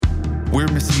We're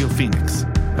Missio Phoenix,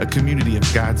 a community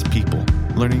of God's people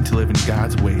learning to live in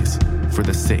God's ways for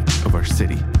the sake of our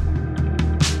city.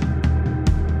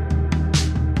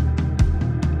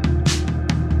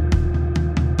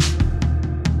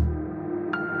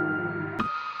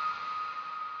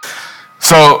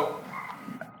 So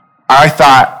I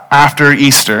thought after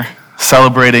Easter,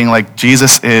 celebrating like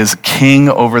Jesus is king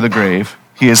over the grave,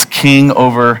 he is king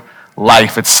over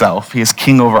life itself, he is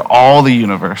king over all the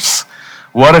universe.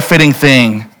 What a fitting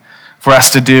thing for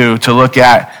us to do, to look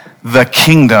at the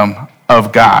kingdom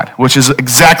of God, which is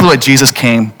exactly what Jesus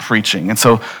came preaching. And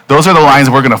so those are the lines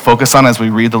we're going to focus on as we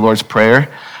read the Lord's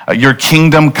Prayer. Your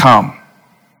kingdom come,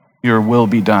 your will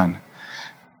be done.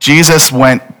 Jesus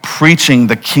went preaching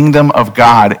the kingdom of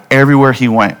God everywhere he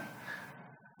went.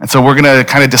 And so we're going to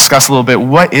kind of discuss a little bit,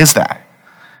 what is that?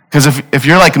 Because if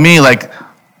you're like me, like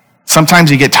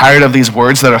sometimes you get tired of these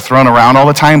words that are thrown around all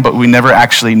the time, but we never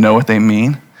actually know what they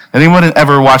mean. Anyone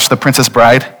ever watch The Princess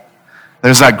Bride?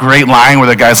 There's that great line where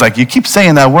the guy's like, you keep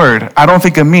saying that word. I don't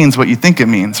think it means what you think it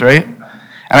means, right?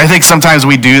 And I think sometimes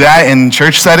we do that in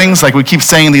church settings. Like we keep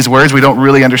saying these words, we don't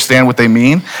really understand what they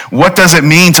mean. What does it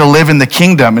mean to live in the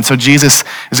kingdom? And so Jesus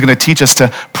is going to teach us to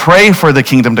pray for the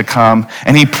kingdom to come.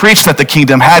 And he preached that the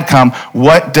kingdom had come.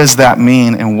 What does that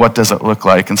mean and what does it look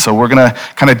like? And so we're going to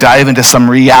kind of dive into some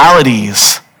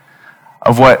realities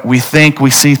of what we think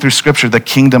we see through Scripture the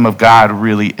kingdom of God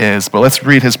really is. But let's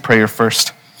read his prayer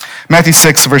first. Matthew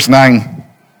 6, verse 9.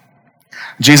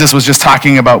 Jesus was just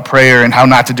talking about prayer and how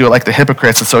not to do it like the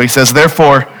hypocrites. And so he says,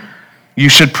 therefore, you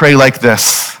should pray like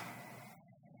this.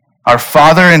 Our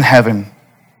Father in heaven,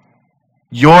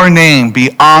 your name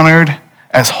be honored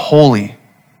as holy.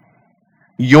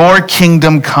 Your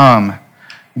kingdom come,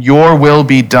 your will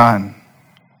be done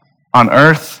on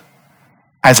earth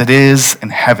as it is in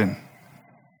heaven.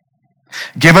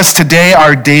 Give us today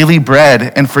our daily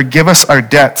bread and forgive us our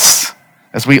debts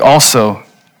as we also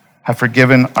have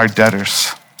forgiven our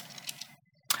debtors.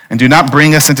 And do not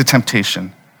bring us into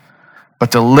temptation,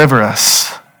 but deliver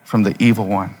us from the evil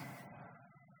one.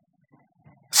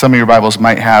 Some of your Bibles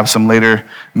might have some later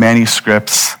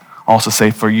manuscripts also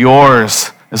say, for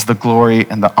yours is the glory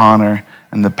and the honor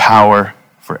and the power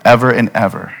forever and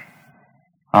ever.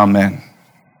 Amen.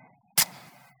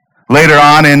 Later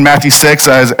on in Matthew 6,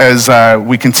 as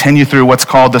we continue through what's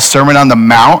called the Sermon on the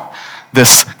Mount,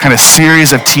 this kind of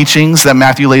series of teachings that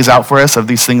Matthew lays out for us of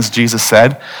these things Jesus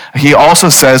said. He also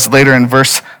says later in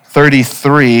verse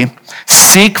 33,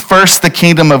 seek first the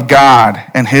kingdom of God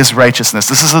and his righteousness.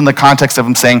 This is in the context of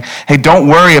him saying, hey, don't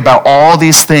worry about all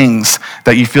these things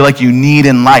that you feel like you need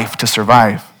in life to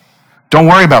survive. Don't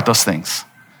worry about those things.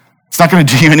 It's not going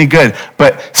to do you any good.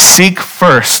 But seek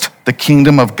first the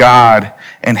kingdom of God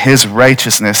and his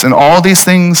righteousness. And all these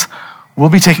things will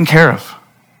be taken care of.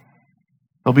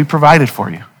 They'll be provided for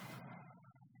you.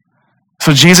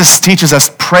 So Jesus teaches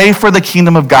us, pray for the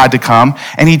kingdom of God to come,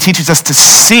 and he teaches us to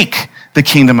seek the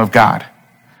kingdom of God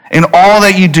in all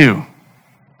that you do.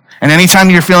 And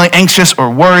anytime you're feeling anxious or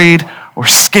worried or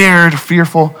scared,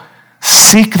 fearful,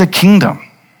 seek the kingdom.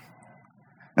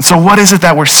 And so what is it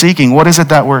that we're seeking? What is it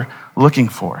that we're looking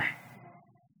for?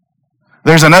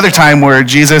 There's another time where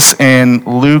Jesus in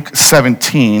Luke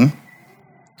 17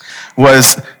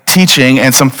 was teaching,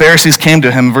 and some Pharisees came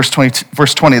to him. Verse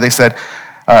 20, they said,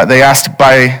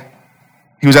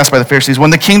 he was asked by the Pharisees, when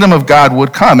the kingdom of God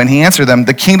would come, and he answered them,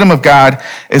 the kingdom of God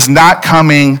is not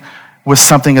coming with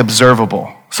something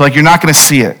observable. So like you're not going to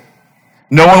see it.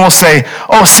 No one will say,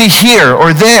 oh, see here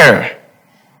or there.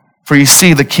 For you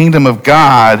see, the kingdom of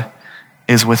God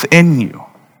is within you.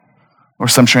 Or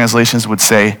some translations would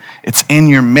say, it's in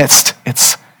your midst.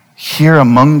 It's here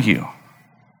among you.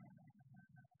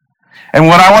 And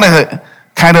what I want to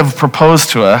kind of propose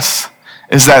to us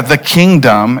is that the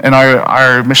kingdom, and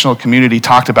our missional community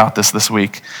talked about this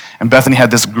week, and Bethany had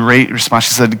this great response.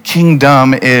 She said, the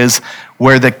kingdom is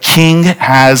where the king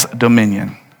has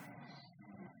dominion.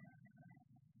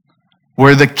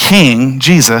 Where the king,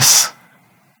 Jesus,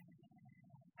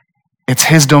 it's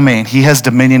his domain. He has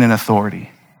dominion and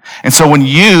authority. And so when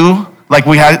you, like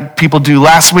we had people do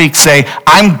last week, say,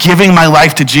 I'm giving my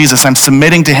life to Jesus, I'm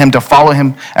submitting to him to follow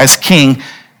him as king,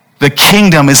 the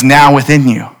kingdom is now within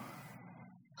you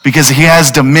because he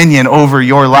has dominion over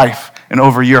your life and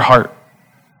over your heart.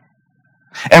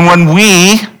 And when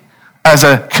we, as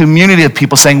a community of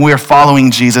people saying we are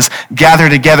following Jesus, gather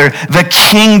together, the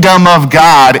kingdom of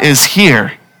God is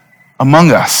here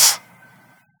among us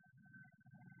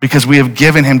because we have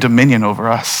given him dominion over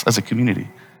us as a community.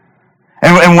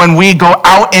 And when we go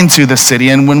out into the city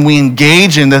and when we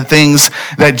engage in the things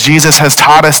that Jesus has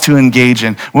taught us to engage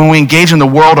in, when we engage in the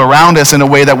world around us in a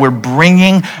way that we're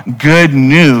bringing good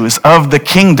news of the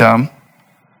kingdom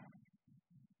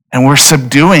and we're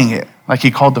subduing it, like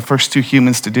he called the first two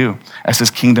humans to do as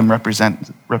his kingdom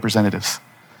representatives,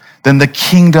 then the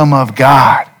kingdom of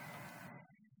God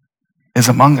is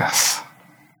among us.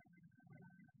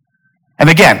 And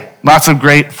again, lots of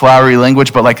great flowery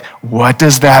language, but like, what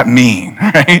does that mean,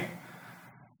 right?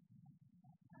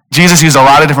 Jesus used a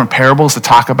lot of different parables to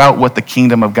talk about what the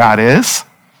kingdom of God is,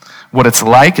 what it's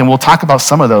like, and we'll talk about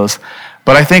some of those.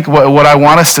 But I think what I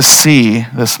want us to see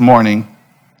this morning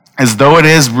is, though it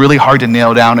is really hard to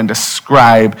nail down and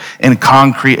describe in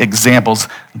concrete examples,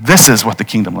 this is what the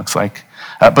kingdom looks like.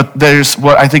 But there's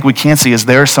what I think we can see is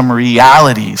there are some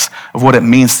realities of what it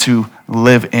means to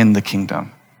live in the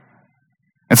kingdom.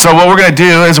 And so what we're going to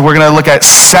do is we're going to look at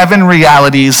 7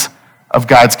 realities of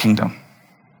God's kingdom.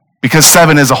 Because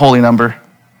 7 is a holy number,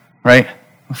 right?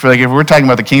 If we're talking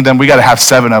about the kingdom, we got to have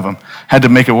 7 of them. Had to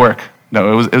make it work.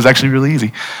 No, it was actually really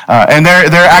easy. And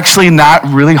they're actually not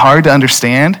really hard to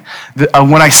understand.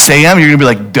 When I say them, you're going to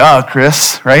be like, duh,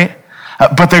 Chris, right?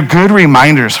 But they're good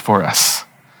reminders for us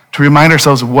to remind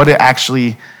ourselves what it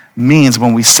actually means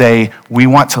when we say we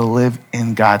want to live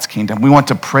in God's kingdom. We want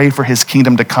to pray for his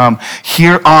kingdom to come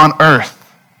here on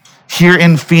earth, here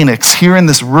in Phoenix, here in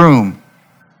this room,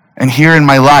 and here in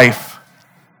my life,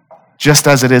 just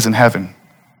as it is in heaven.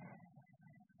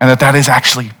 And that is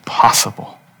actually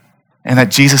possible, and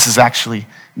that Jesus is actually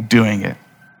doing it.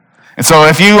 And so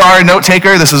if you are a note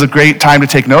taker, this is a great time to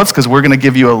take notes because we're going to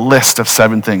give you a list of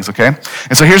 7 things, okay?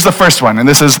 And so here's the first one, and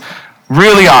this is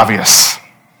really obvious.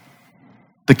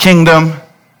 The kingdom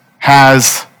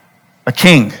has a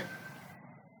king.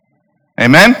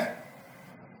 Amen?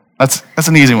 That's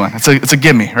an easy one. It's a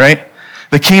gimme, right?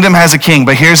 The kingdom has a king,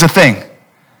 but here's the thing.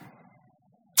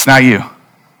 It's not you.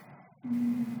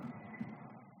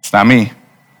 It's not me.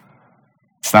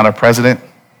 It's not our president.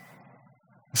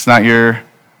 It's not your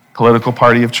political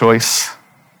party of choice.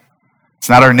 It's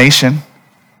not our nation.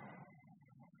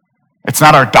 It's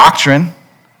not our doctrine.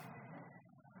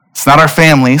 It's not our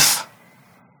families.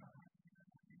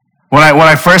 When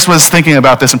I first was thinking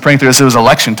about this and praying through this, it was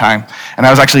election time. And I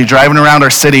was actually driving around our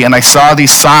city, and I saw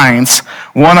these signs,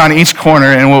 one on each corner,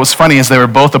 and what was funny is they were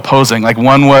both opposing. Like,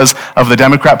 one was of the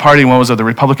Democrat Party, one was of the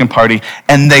Republican Party,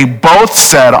 and they both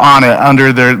said on it,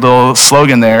 under their little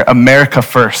slogan there, America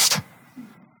First.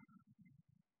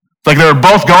 Like, they were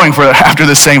both going after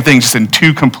the same thing, just in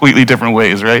 2 completely different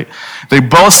ways, right? They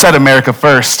both said America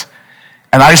First,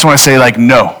 and I just want to say, like,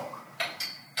 no.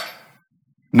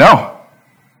 No.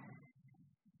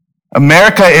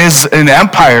 America is an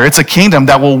empire. It's a kingdom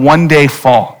that will one day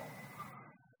fall.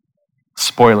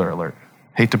 Spoiler alert.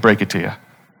 Hate to break it to you.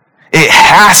 It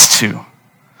has to.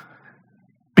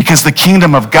 Because the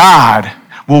kingdom of God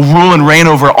will rule and reign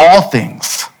over all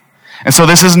things. And so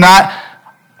this is not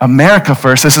America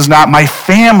first. This is not my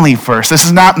family first. This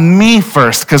is not me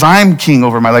first because I'm king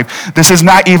over my life. This is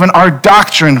not even our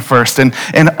doctrine first and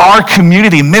our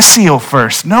community, Missio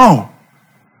first. No.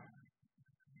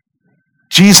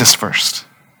 Jesus first.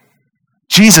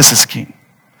 Jesus is king.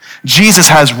 Jesus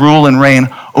has rule and reign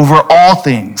over all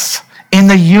things in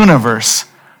the universe,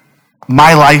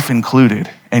 my life included,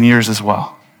 and yours as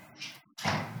well.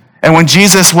 And when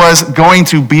Jesus was going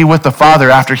to be with the Father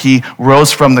after he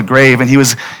rose from the grave, and he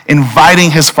was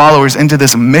inviting his followers into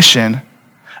this mission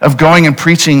of going and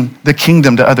preaching the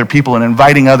kingdom to other people and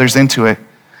inviting others into it,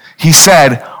 he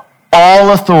said,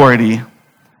 all authority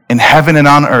in heaven and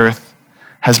on earth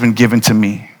has been given to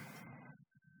me.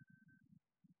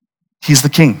 He's the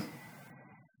king.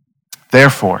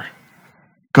 Therefore,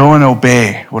 go and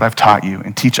obey what I've taught you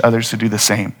and teach others to do the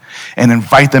same and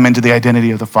invite them into the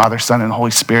identity of the Father, Son, and Holy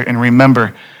Spirit. And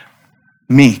remember,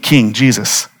 me, King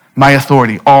Jesus, my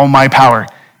authority, all my power,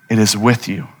 it is with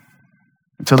you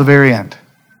until the very end.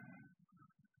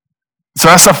 So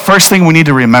that's the first thing we need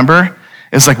to remember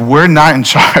is like we're not in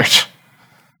charge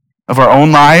of our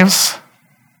own lives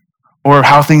or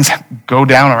how things go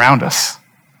down around us.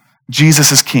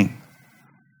 Jesus is king.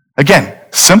 Again,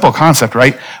 simple concept,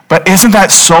 right? But isn't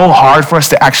that so hard for us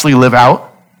to actually live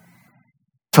out?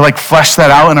 To like flesh that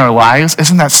out in our lives?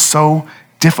 Isn't that so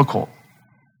difficult?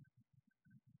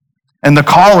 And the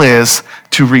call is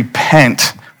to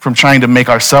repent from trying to make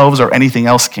ourselves or anything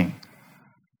else king.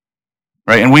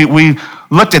 Right? And we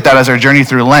looked at that as our journey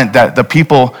through Lent, that the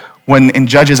people, when in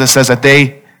Judges it says that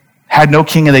they had no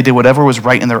king and they did whatever was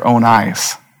right in their own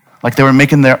eyes. Like they were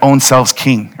making their own selves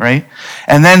king, right?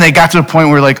 And then they got to a point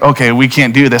where like, okay, we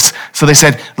can't do this. So they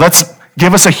said, let's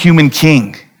give us a human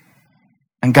king.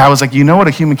 And God was like, you know what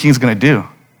a human king is going to do?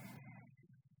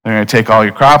 They're going to take all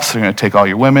your crops. They're going to take all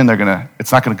your women.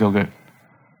 It's not going to go good.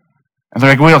 And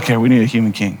they're like, we don't care. We need a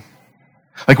human king.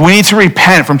 Like, we need to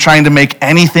repent from trying to make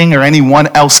anything or anyone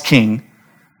else king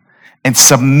and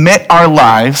submit our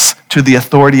lives to the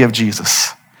authority of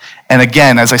Jesus. And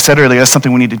again, as I said earlier, that's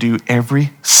something we need to do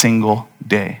every single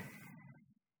day.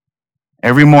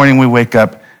 Every morning we wake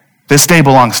up, this day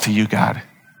belongs to you, God.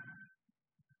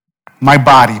 My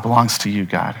body belongs to you,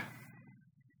 God.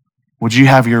 Would you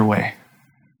have your way?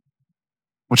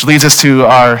 Which leads us to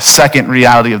our second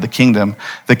reality of the kingdom.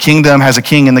 The kingdom has a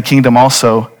king, and the kingdom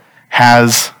also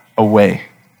has a way.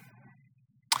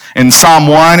 In Psalm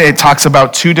 1, it talks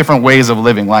about two different ways of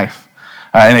living life.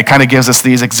 And it kind of gives us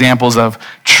these examples of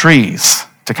trees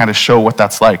to kind of show what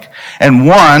that's like. And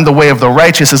one, the way of the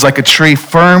righteous, is like a tree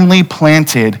firmly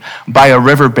planted by a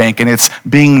riverbank, and it's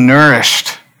being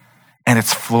nourished and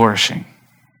it's flourishing.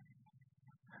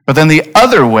 But then the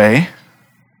other way,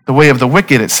 the way of the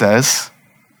wicked, it says,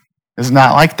 is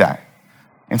not like that.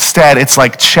 Instead, it's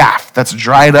like chaff that's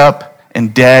dried up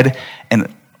and dead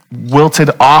and wilted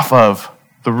off of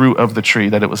the root of the tree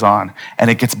that it was on, and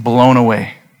it gets blown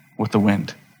away with the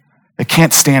wind. It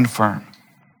can't stand firm.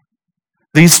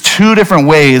 These two different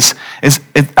ways is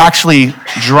actually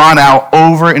drawn out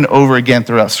over and over again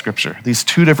throughout Scripture, these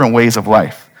two different ways of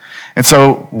life. And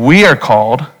so we are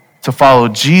called to follow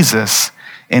Jesus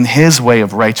in his way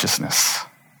of righteousness.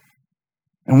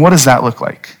 And what does that look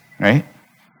like, right?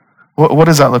 What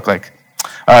does that look like?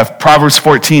 Proverbs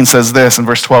 14 says this in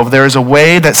verse 12, there is a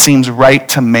way that seems right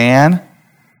to man,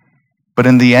 but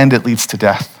in the end it leads to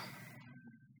death.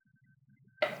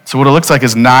 So what it looks like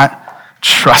is not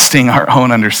trusting our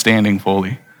own understanding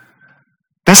fully.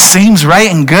 This seems right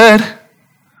and good,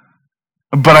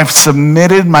 but I've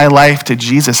submitted my life to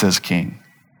Jesus as king.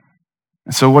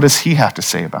 And so what does he have to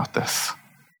say about this?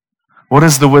 What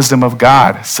does the wisdom of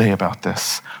God say about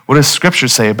this? What does Scripture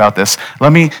say about this?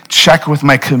 Let me check with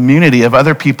my community of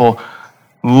other people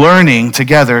learning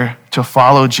together to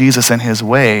follow Jesus and his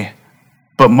way.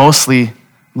 But mostly,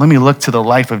 let me look to the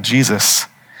life of Jesus.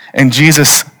 And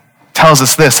Jesus tells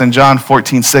us this in John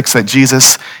 14:6, that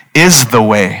Jesus is the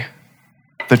way,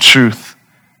 the truth,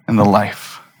 and the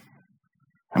life.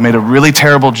 I made a really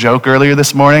terrible joke earlier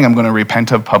this morning. I'm going to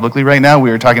repent of publicly right now. We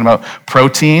were talking about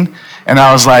protein, and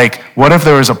I was like, what if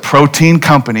there was a protein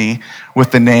company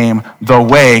with the name The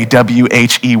Way,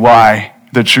 W-H-E-Y,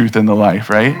 the truth and the life,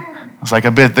 right? I was like,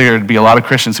 I bet there'd be a lot of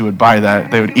Christians who would buy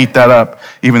that. They would eat that up,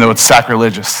 even though it's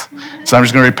sacrilegious. So I'm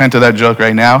just going to repent of that joke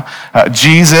right now.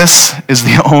 Jesus is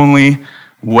the only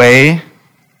way,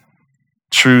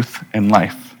 truth, and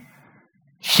life.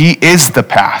 He is the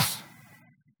path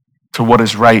to what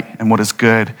is right and what is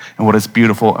good and what is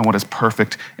beautiful and what is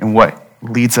perfect and what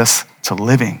leads us to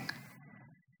living.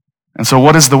 And so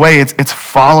what is the way? It's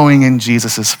following in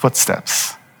Jesus'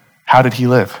 footsteps. How did he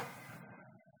live?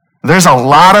 There's a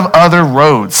lot of other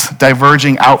roads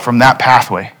diverging out from that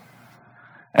pathway.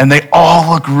 And they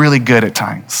all look really good at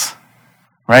times,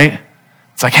 right?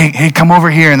 It's like, hey, come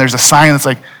over here. And there's a sign that's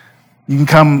like, you can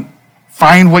come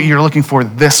find what you're looking for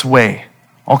this way.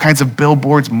 All kinds of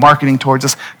billboards marketing towards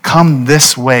us. Come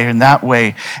this way and that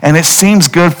way. And it seems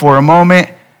good for a moment.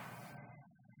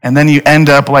 And then you end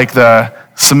up like the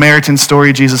Samaritan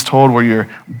story Jesus told, where you're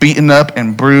beaten up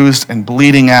and bruised and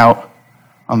bleeding out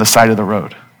on the side of the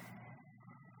road.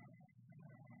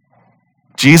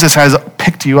 Jesus has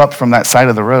picked you up from that side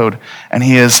of the road, and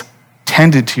he has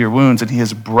tended to your wounds, and he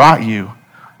has brought you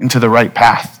into the right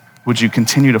path. Would you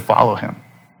continue to follow him?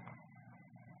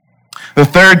 The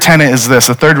third tenet is this.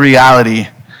 The third reality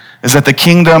is that the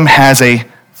kingdom has a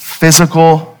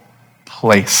physical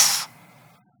place.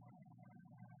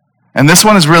 And this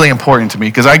one is really important to me,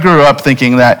 because I grew up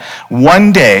thinking that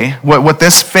one day, what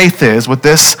this faith is, what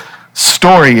this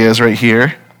story is right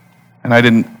here, and I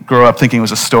didn't grow up thinking it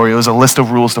was a story, it was a list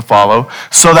of rules to follow,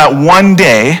 so that one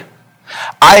day,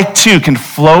 I too can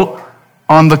float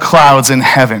on the clouds in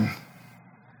heaven,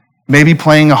 maybe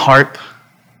playing a harp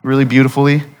really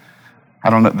beautifully. I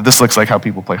don't know, this looks like how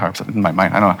people play harps in my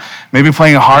mind, I don't know. Maybe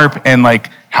playing a harp and like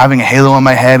having a halo on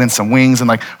my head and some wings and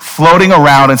like floating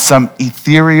around in some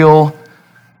ethereal,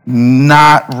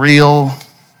 not real,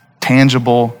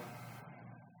 tangible-ness.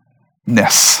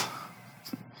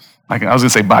 Like, I was gonna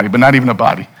say body, but not even a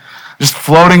body. Just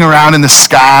floating around in the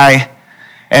sky.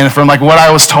 And from like what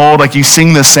I was told, like you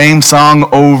sing the same song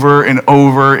over and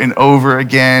over and over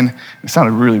again. It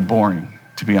sounded really boring,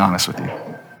 to be honest with you.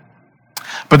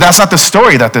 But that's not the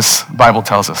story that this Bible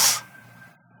tells us.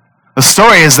 The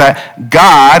story is that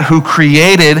God, who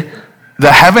created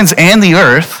the heavens and the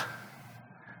earth,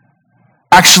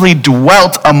 actually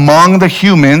dwelt among the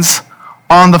humans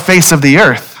on the face of the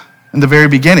earth in the very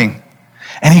beginning.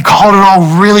 And he called it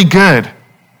all really good.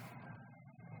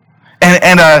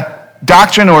 And a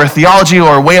doctrine or a theology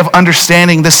or a way of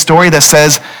understanding this story that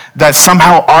says that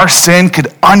somehow our sin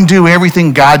could undo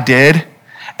everything God did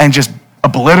and just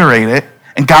obliterate it,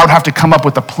 and God would have to come up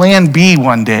with a plan B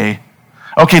one day.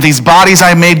 Okay, these bodies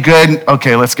I made good,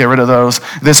 okay, let's get rid of those.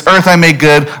 This earth I made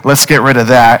good, let's get rid of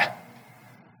that.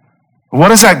 What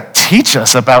does that teach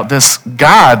us about this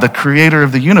God, the creator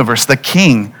of the universe, the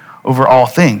king over all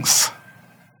things?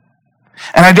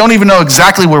 And I don't even know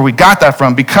exactly where we got that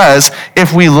from, because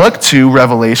if we look to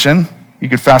Revelation, you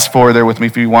could fast forward there with me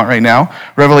if you want right now.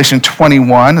 Revelation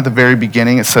 21, at the very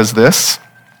beginning, it says this.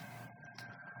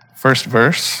 First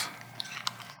verse.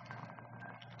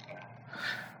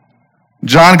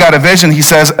 John got a vision. He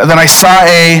says, then I saw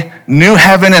a new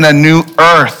heaven and a new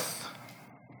earth.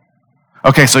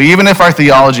 Okay, so even if our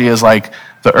theology is like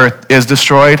the earth is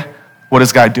destroyed, what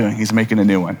is God doing? He's making a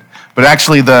new one. But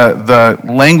actually the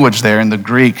language there in the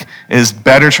Greek is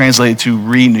better translated to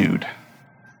renewed.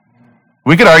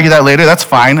 We could argue that later. That's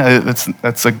fine.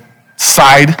 That's a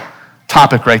side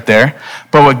topic right there.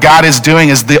 But what God is doing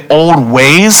is the old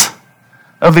ways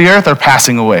of the earth are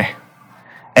passing away.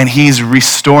 And he's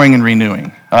restoring and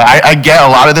renewing. I get a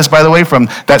lot of this, by the way, from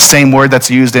that same word that's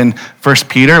used in 1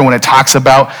 Peter when it talks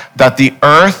about that the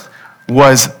earth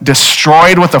was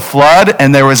destroyed with a flood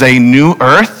and there was a new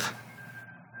earth.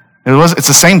 It's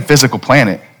the same physical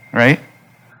planet, right?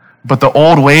 But the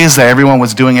old ways that everyone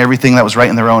was doing everything that was right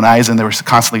in their own eyes and they were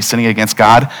constantly sinning against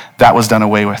God, that was done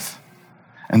away with.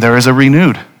 And there is a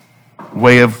renewed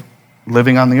way of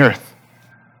living on the earth.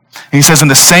 He says in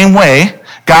the same way,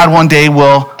 God one day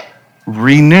will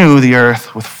renew the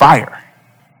earth with fire.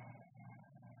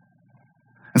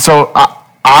 And so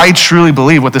I truly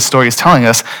believe what this story is telling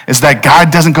us is that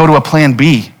God doesn't go to a plan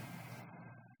B.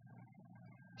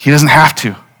 He doesn't have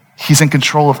to. He's in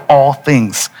control of all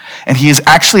things. And he is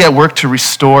actually at work to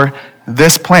restore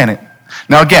this planet.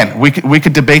 Now again, we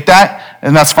could debate that,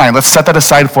 and that's fine. Let's set that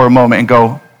aside for a moment and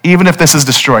go, even if this is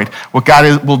destroyed, what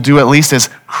God will do at least is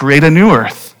create a new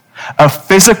earth. A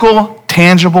physical,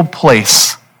 tangible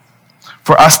place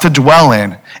for us to dwell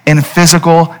in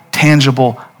physical,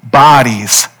 tangible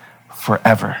bodies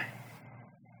forever.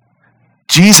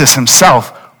 Jesus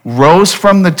himself rose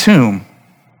from the tomb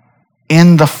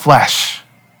in the flesh,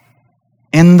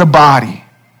 in the body.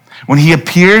 When he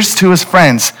appears to his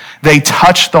friends, they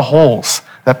touch the holes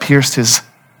that pierced his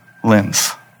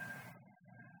limbs.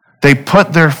 They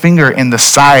put their finger in the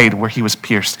side where he was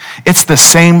pierced. It's the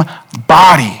same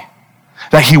body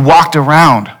that he walked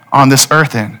around on this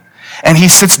earth in. And he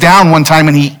sits down one time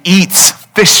and he eats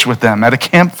fish with them at a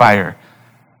campfire.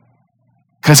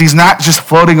 Because he's not just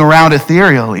floating around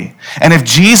ethereally. And if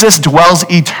Jesus dwells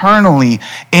eternally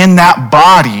in that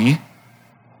body,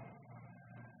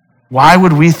 why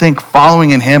would we think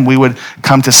following in him we would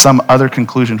come to some other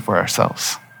conclusion for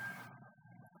ourselves?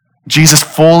 Jesus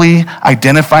fully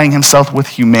identifying himself with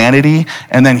humanity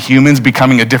and then humans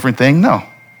becoming a different thing? No.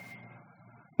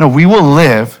 No, we will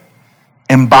live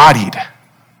embodied,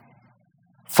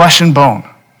 flesh and bone,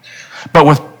 but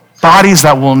with bodies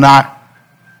that will not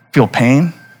feel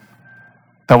pain,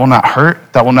 that will not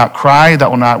hurt, that will not cry, that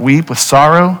will not weep with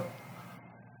sorrow,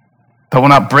 that will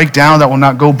not break down, that will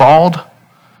not go bald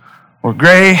or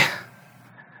gray.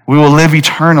 We will live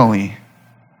eternally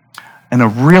in a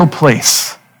real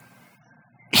place,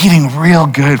 eating real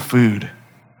good food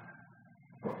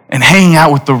and hanging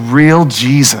out with the real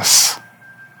Jesus.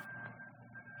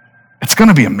 It's going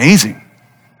to be amazing.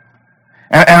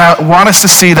 And I want us to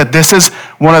see that this is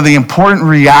one of the important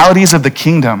realities of the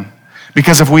kingdom.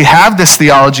 Because if we have this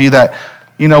theology that,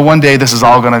 one day this is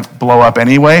all going to blow up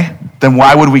anyway, then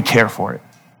why would we care for it?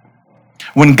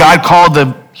 When God called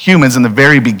the humans in the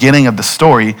very beginning of the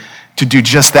story to do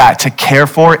just that, to care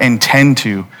for and tend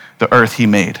to the earth he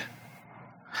made.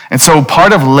 And so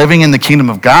part of living in the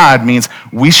kingdom of God means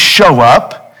we show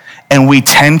up and we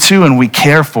tend to and we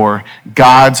care for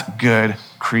God's good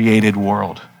created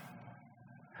world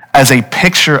as a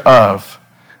picture of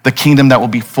the kingdom that will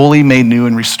be fully made new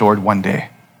and restored one day.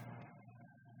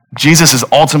 Jesus is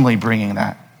ultimately bringing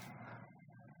that.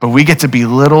 But we get to be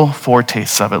little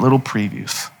foretastes of it, little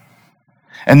previews.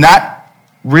 And that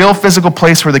real physical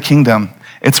place for the kingdom,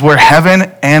 it's where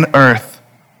heaven and earth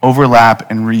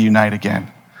overlap and reunite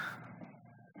again.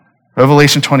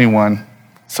 Revelation 21.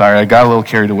 Sorry, I got a little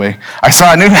carried away. I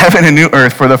saw a new heaven and new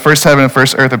earth, for the first heaven and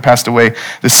first earth had passed away.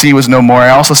 The sea was no more.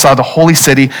 I also saw the holy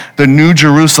city, the new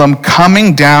Jerusalem,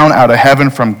 coming down out of heaven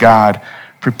from God,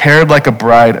 prepared like a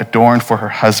bride adorned for her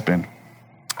husband.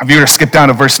 If you were to skip down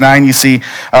to verse 9, you see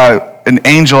an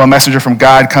angel, a messenger from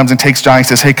God, comes and takes John. He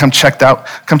says, hey, come check out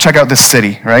this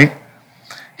city, right?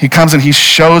 He comes and he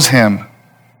shows him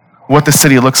what the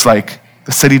city looks like,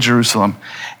 the city Jerusalem.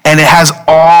 And it has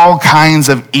all kinds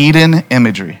of Eden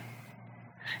imagery.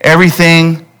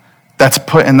 Everything that's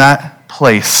put in that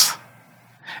place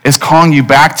is calling you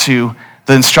back to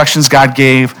the instructions God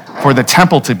gave for the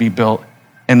temple to be built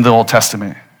in the Old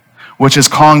Testament, which is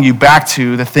calling you back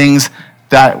to the things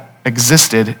that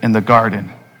existed in the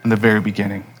garden in the very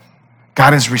beginning.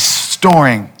 God is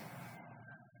restoring.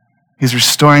 He's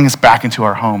restoring us back into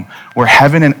our home where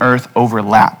heaven and earth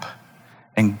overlap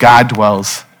and God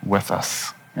dwells with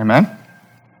us. Amen?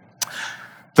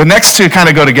 The next two kind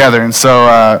of go together. And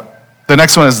so the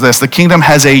next one is this. The kingdom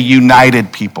has a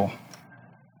united people.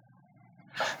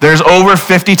 There's over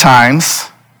 50 times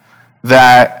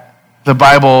that the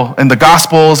Bible, in the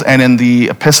Gospels and in the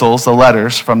epistles, the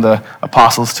letters from the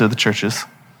apostles to the churches,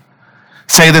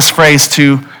 say this phrase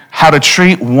to how to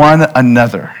treat one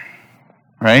another,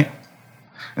 right?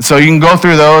 And so you can go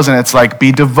through those and it's like,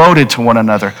 be devoted to one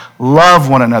another, love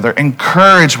one another,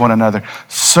 encourage one another,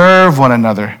 serve one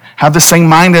another, have the same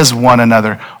mind as one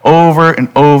another, over and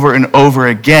over and over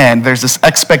again. There's this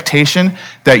expectation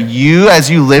that you, as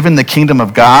you live in the kingdom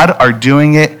of God, are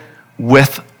doing it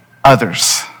with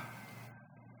others.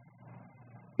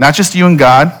 Not just you and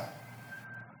God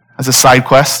as a side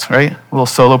quest, right? A little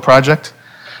solo project.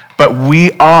 But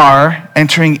we are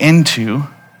entering into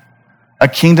a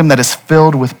kingdom that is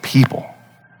filled with people.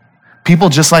 People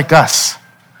just like us,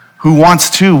 who once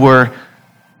too were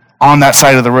on that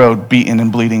side of the road, beaten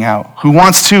and bleeding out. Who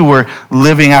once too were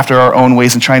living after our own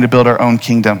ways and trying to build our own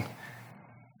kingdom.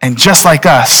 And just like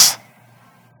us,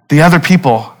 the other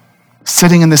people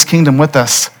sitting in this kingdom with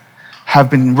us have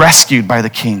been rescued by the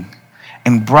King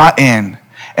and brought in.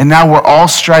 And now we're all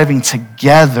striving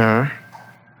together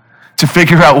to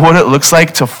figure out what it looks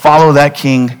like to follow that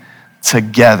King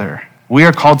together. We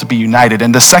are called to be united.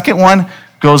 And the second one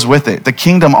goes with it. The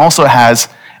kingdom also has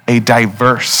a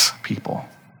diverse people.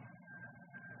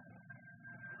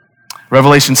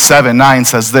 Revelation 7:9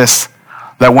 says this,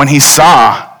 that when he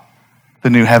saw the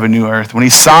new heaven, new earth, when he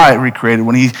saw it recreated,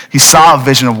 when he saw a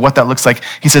vision of what that looks like,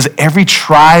 he says every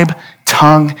tribe,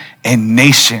 tongue, and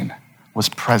nation was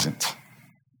present.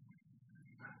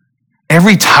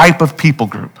 Every type of people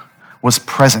group was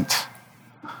present.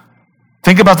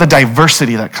 Think about the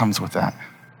diversity that comes with that.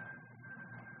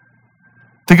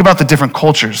 Think about the different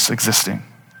cultures existing.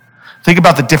 Think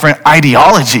about the different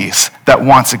ideologies that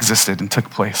once existed and took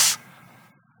place.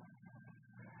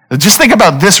 Just think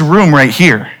about this room right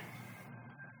here.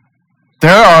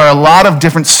 There are a lot of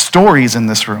different stories in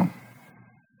this room.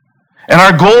 And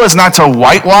our goal is not to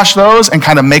whitewash those and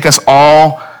kind of make us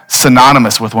all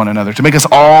synonymous with one another, to make us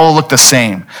all look the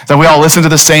same, that we all listen to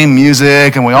the same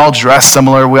music and we all dress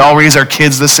similar, we all raise our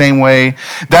kids the same way.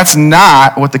 That's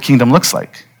not what the kingdom looks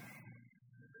like.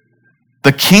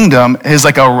 The kingdom is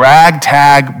like a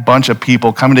ragtag bunch of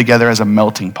people coming together as a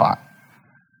melting pot.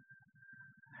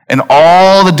 And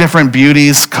all the different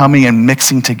beauties coming and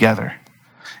mixing together.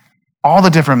 All the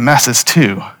different messes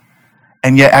too.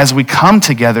 And yet as we come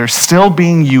together, still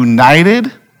being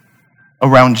united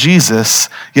around Jesus,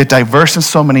 yet diverse in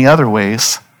so many other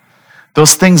ways,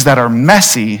 those things that are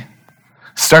messy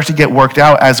start to get worked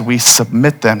out as we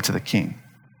submit them to the King.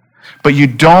 But you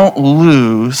don't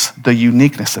lose the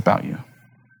uniqueness about you.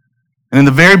 And in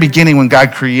the very beginning, when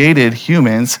God created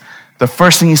humans, the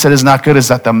first thing he said is not good is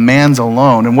that the man's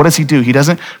alone. And what does he do? He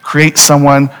doesn't create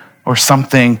someone or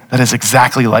something that is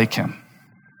exactly like him.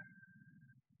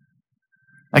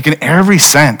 Like in every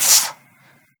sense,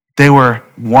 they were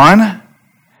one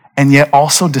and yet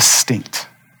also distinct.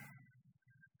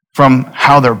 From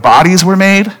how their bodies were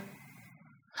made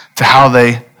to how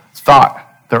they thought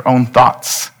their own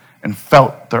thoughts and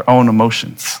felt their own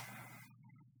emotions.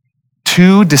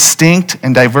 Two distinct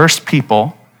and diverse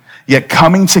people, yet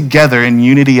coming together in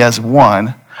unity as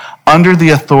one under the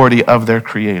authority of their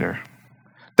Creator.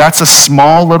 That's a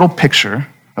small little picture,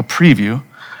 a preview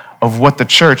of what the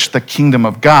church, the kingdom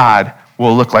of God,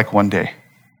 will look like one day.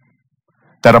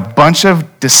 That a bunch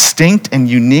of distinct and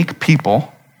unique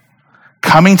people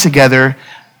coming together,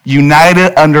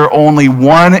 united under only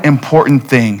one important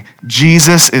thing: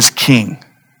 Jesus is King.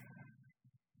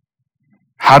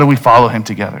 How do we follow him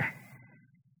together?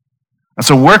 And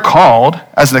so we're called,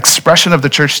 as an expression of the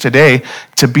church today,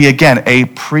 to be, again, a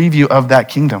preview of that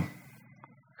kingdom.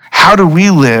 How do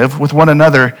we live with one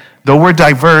another, though we're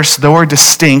diverse, though we're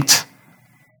distinct,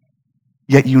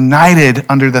 yet united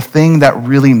under the thing that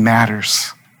really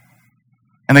matters?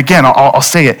 And again, I'll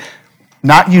say it,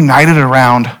 not united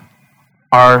around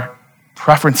our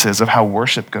preferences of how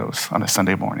worship goes on a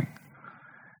Sunday morning.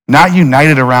 Not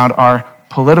united around our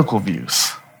political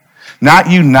views. Not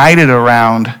united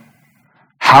around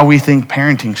how we think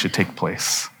parenting should take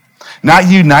place. Not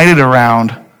united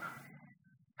around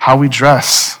how we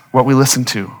dress, what we listen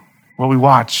to, what we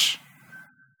watch.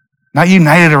 Not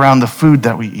united around the food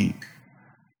that we eat.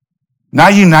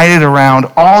 Not united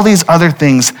around all these other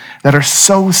things that are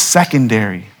so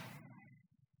secondary.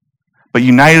 But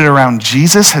united around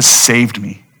Jesus has saved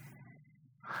me.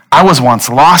 I was once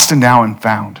lost and now am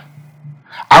found.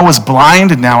 I was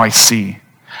blind and now I see.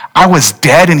 I was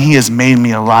dead and he has made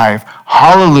me alive.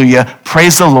 Hallelujah.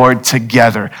 Praise the Lord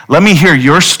together. Let me hear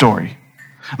your story.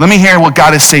 Let me hear what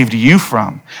God has saved you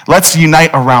from. Let's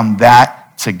unite around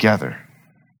that together.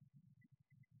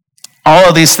 All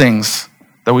of these things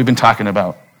that we've been talking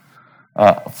about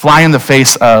fly in the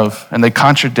face of, and they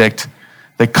contradict,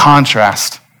 they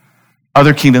contrast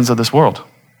other kingdoms of this world.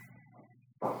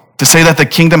 To say that the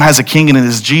kingdom has a king and it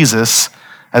is Jesus,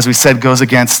 as we said, goes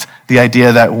against the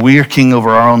idea that we're king over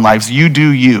our own lives. You do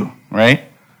you, right?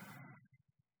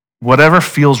 Whatever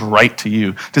feels right to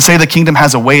you. To say the kingdom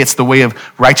has a way, it's the way of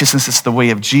righteousness, it's the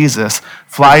way of Jesus,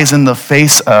 flies in the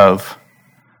face of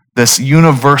this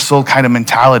universal kind of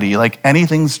mentality, like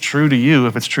anything's true to you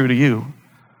if it's true to you,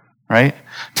 right?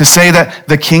 To say that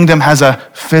the kingdom has a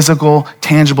physical,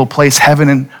 tangible place, heaven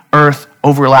and earth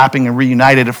overlapping and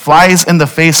reunited, it flies in the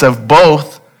face of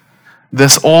both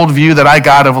this old view that I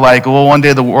got of like, well, one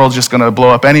day the world's just going to blow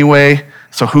up anyway,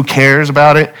 so who cares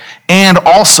about it? And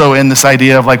also in this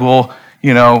idea of like, well,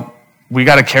 you know, we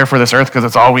got to care for this earth because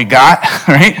it's all we got,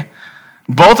 right?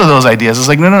 Both of those ideas. It's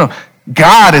like, no.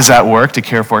 God is at work to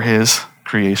care for his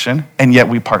creation, and yet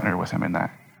we partner with him in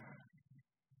that.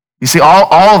 You see,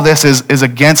 all of this is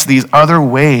against these other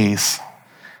ways.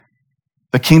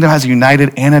 The kingdom has a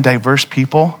united and a diverse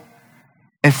people.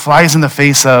 It flies in the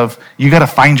face of, you got to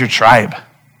find your tribe.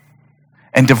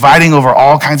 And dividing over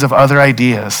all kinds of other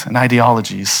ideas and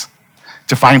ideologies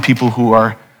to find people who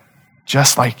are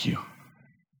just like you.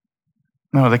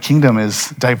 No, the kingdom is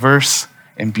diverse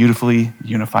and beautifully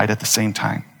unified at the same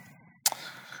time.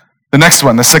 The next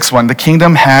one, the sixth one, the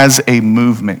kingdom has a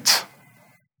movement.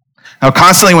 Now,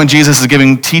 constantly when Jesus is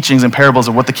giving teachings and parables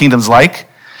of what the kingdom's like,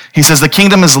 he says the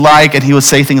kingdom is like, and he would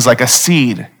say things like a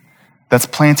seed that's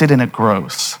planted and it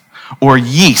grows. Or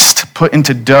yeast put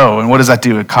into dough, and what does that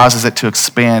do? It causes it to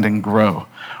expand and grow.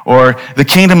 Or the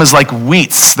kingdom is like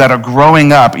wheats that are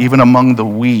growing up even among the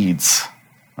weeds,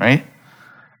 right?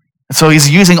 And so he's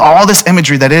using all this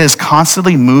imagery that is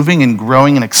constantly moving and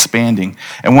growing and expanding.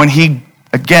 And when he,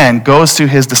 again, goes to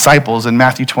his disciples in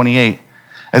Matthew 28,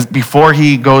 as before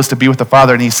he goes to be with the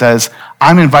Father, and he says,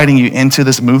 I'm inviting you into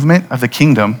this movement of the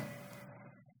kingdom.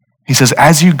 He says,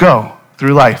 as you go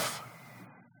through life,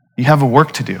 you have a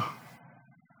work to do.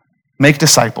 Make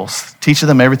disciples. Teach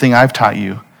them everything I've taught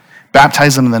you.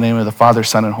 Baptize them in the name of the Father,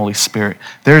 Son, and Holy Spirit.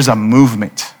 There's a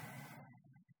movement,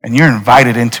 and you're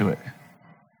invited into it.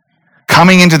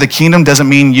 Coming into the kingdom doesn't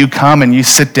mean you come and you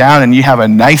sit down and you have a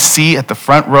nice seat at the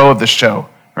front row of the show,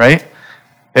 right?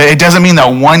 It doesn't mean that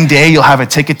one day you'll have a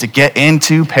ticket to get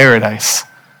into paradise.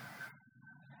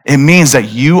 It means that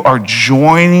you are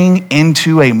joining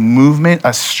into a movement,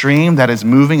 a stream that is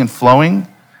moving and flowing.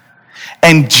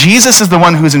 And Jesus is the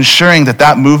one who's ensuring that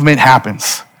that movement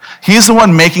happens. He's the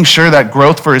one making sure that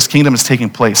growth for his kingdom is taking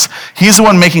place. He's the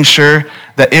one making sure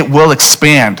that it will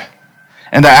expand.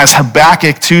 And that, as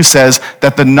Habakkuk 2 says,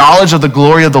 that the knowledge of the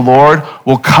glory of the Lord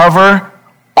will cover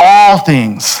all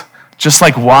things, just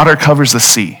like water covers the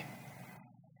sea.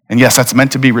 And yes, that's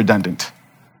meant to be redundant.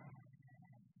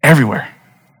 Everywhere.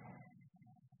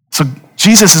 So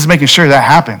Jesus is making sure that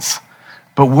happens.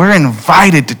 But we're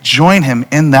invited to join him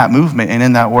in that movement and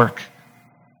in that work.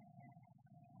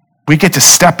 We get to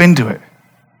step into it.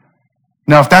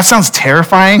 Now, if that sounds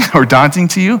terrifying or daunting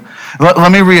to you,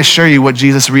 let me reassure you what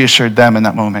Jesus reassured them in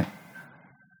that moment.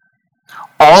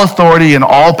 All authority and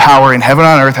all power in heaven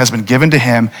and on earth has been given to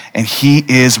him, and he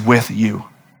is with you.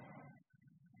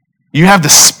 You have the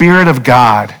Spirit of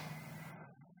God.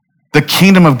 The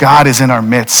kingdom of God is in our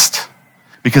midst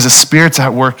because the Spirit's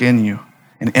at work in you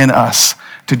and in us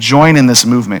to join in this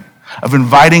movement of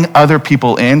inviting other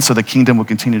people in so the kingdom will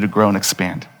continue to grow and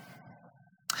expand.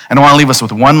 And I want to leave us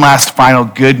with one last final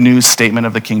good news statement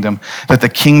of the kingdom, that the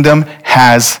kingdom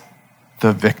has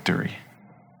the victory.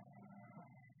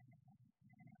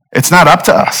 It's not up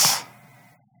to us.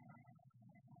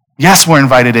 Yes, we're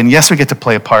invited in. Yes, we get to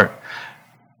play a part,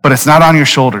 but it's not on your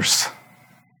shoulders.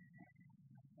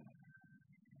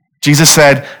 Jesus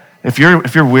said, if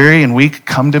you're weary and weak,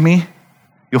 come to me.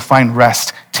 You'll find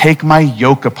rest. take my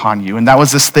yoke upon you. And that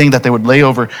was this thing that they would lay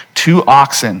over 2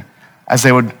 oxen as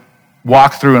they would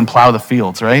walk through and plow the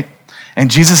fields, right? And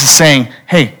Jesus is saying,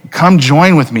 hey, come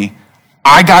join with me.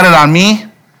 I got it on me,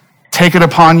 take it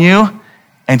upon you.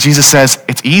 And Jesus says,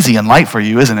 it's easy and light for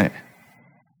you, isn't it?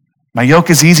 My yoke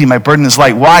is easy, my burden is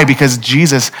light. Why? Because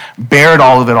Jesus bared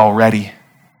all of it already.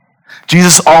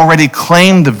 Jesus already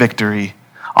claimed the victory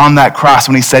on that cross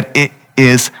when he said, it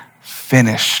is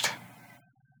finished.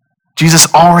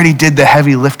 Jesus already did the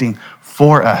heavy lifting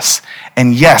for us.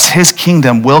 And yes, his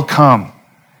kingdom will come.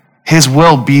 His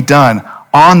will be done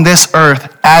on this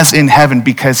earth as in heaven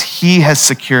because he has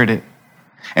secured it.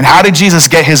 And how did Jesus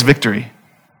get his victory?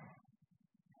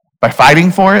 By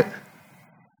fighting for it?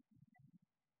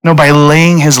 No, by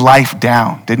laying his life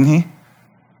down, didn't he?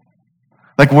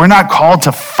 Like, we're not called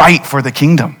to fight for the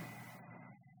kingdom.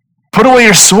 Put away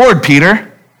your sword,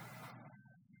 Peter.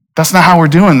 That's not how we're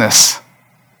doing this.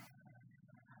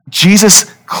 Jesus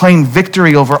claimed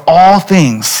victory over all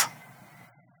things,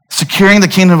 securing the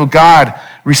kingdom of God,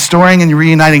 restoring and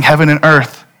reuniting heaven and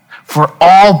earth for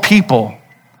all people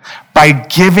by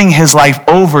giving his life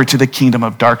over to the kingdom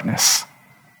of darkness,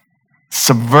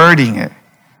 subverting it,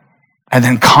 and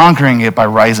then conquering it by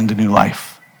rising to new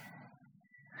life.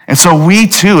 And so we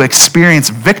too experience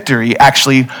victory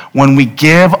actually when we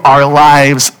give our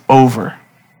lives over.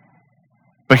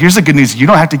 But here's the good news. You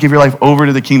don't have to give your life over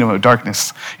to the kingdom of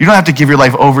darkness. You don't have to give your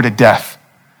life over to death.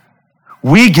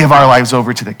 We give our lives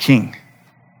over to the King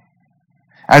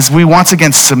as we once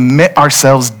again submit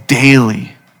ourselves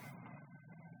daily,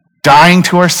 dying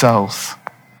to ourselves,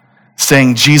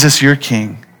 saying, Jesus, you're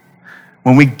King.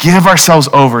 When we give ourselves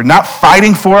over, not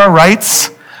fighting for our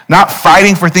rights, not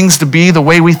fighting for things to be the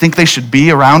way we think they should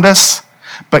be around us,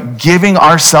 but giving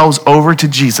ourselves over to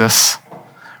Jesus,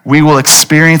 we will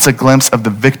experience a glimpse of the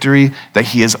victory that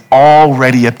he has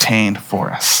already obtained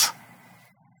for us.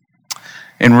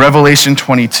 In Revelation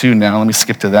 22 now, let me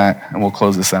skip to that and we'll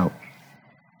close this out.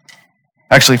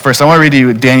 Actually, first, I want to read to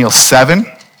you Daniel 7,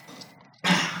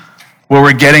 where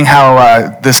we're getting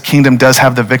how this kingdom does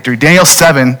have the victory. Daniel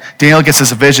 7, Daniel gets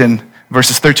this vision,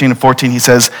 verses 13 and 14. He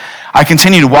says, I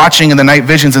continued watching in the night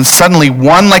visions, and suddenly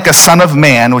one like a son of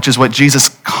man, which is what Jesus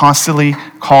constantly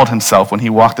called himself when he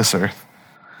walked this earth.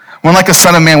 One like a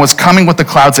son of man was coming with the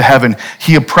clouds of heaven.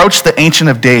 He approached the Ancient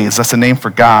of Days, that's the name for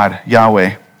God,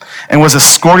 Yahweh, and was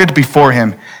escorted before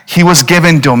him. He was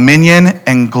given dominion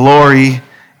and glory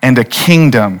and a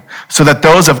kingdom, so that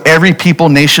those of every people,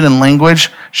 nation, and language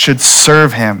should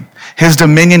serve him. His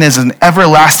dominion is an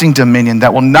everlasting dominion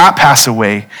that will not pass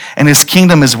away, and his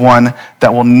kingdom is one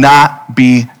that will not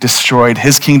be destroyed.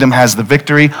 His kingdom has the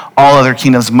victory. All other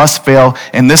kingdoms must fail.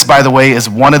 And this, by the way, is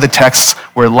one of the texts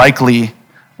where likely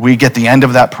we get the end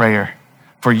of that prayer.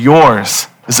 For yours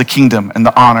is the kingdom and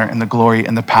the honor and the glory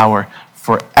and the power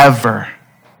forever.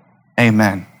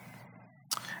 Amen.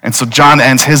 And so John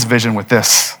ends his vision with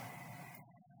this.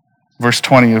 Verse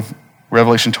 20 of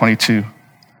Revelation 22.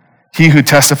 He who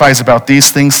testifies about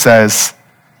these things says,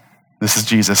 this is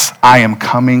Jesus, I am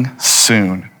coming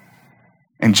soon.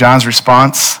 And John's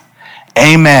response,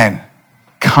 Amen.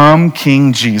 Come,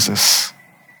 King Jesus.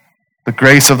 The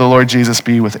grace of the Lord Jesus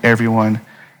be with everyone.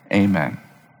 Amen.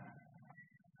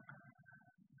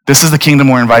 This is the kingdom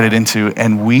we're invited into,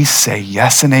 and we say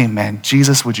yes and amen.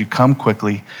 Jesus, would you come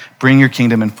quickly, bring your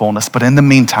kingdom in fullness. But in the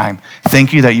meantime,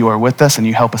 thank you that you are with us and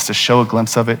you help us to show a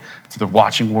glimpse of it to the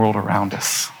watching world around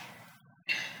us.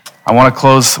 I want to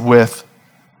close with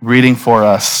reading for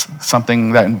us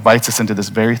something that invites us into this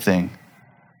very thing.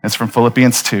 It's from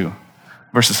Philippians 2,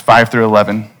 verses 5 through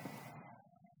 11.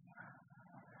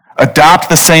 Adopt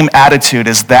the same attitude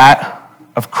as that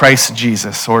of Christ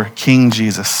Jesus, or King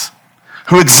Jesus,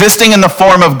 who existing in the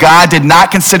form of God did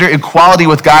not consider equality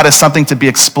with God as something to be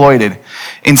exploited.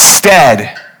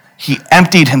 Instead, he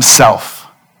emptied himself.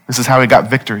 This is how he got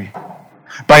victory.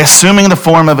 By assuming the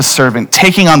form of a servant,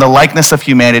 taking on the likeness of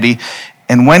humanity,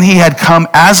 and when he had come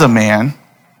as a man,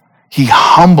 he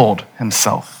humbled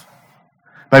himself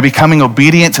by becoming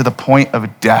obedient to the point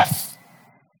of death,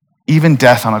 even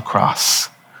death on a cross.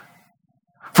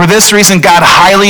 For this reason, God highly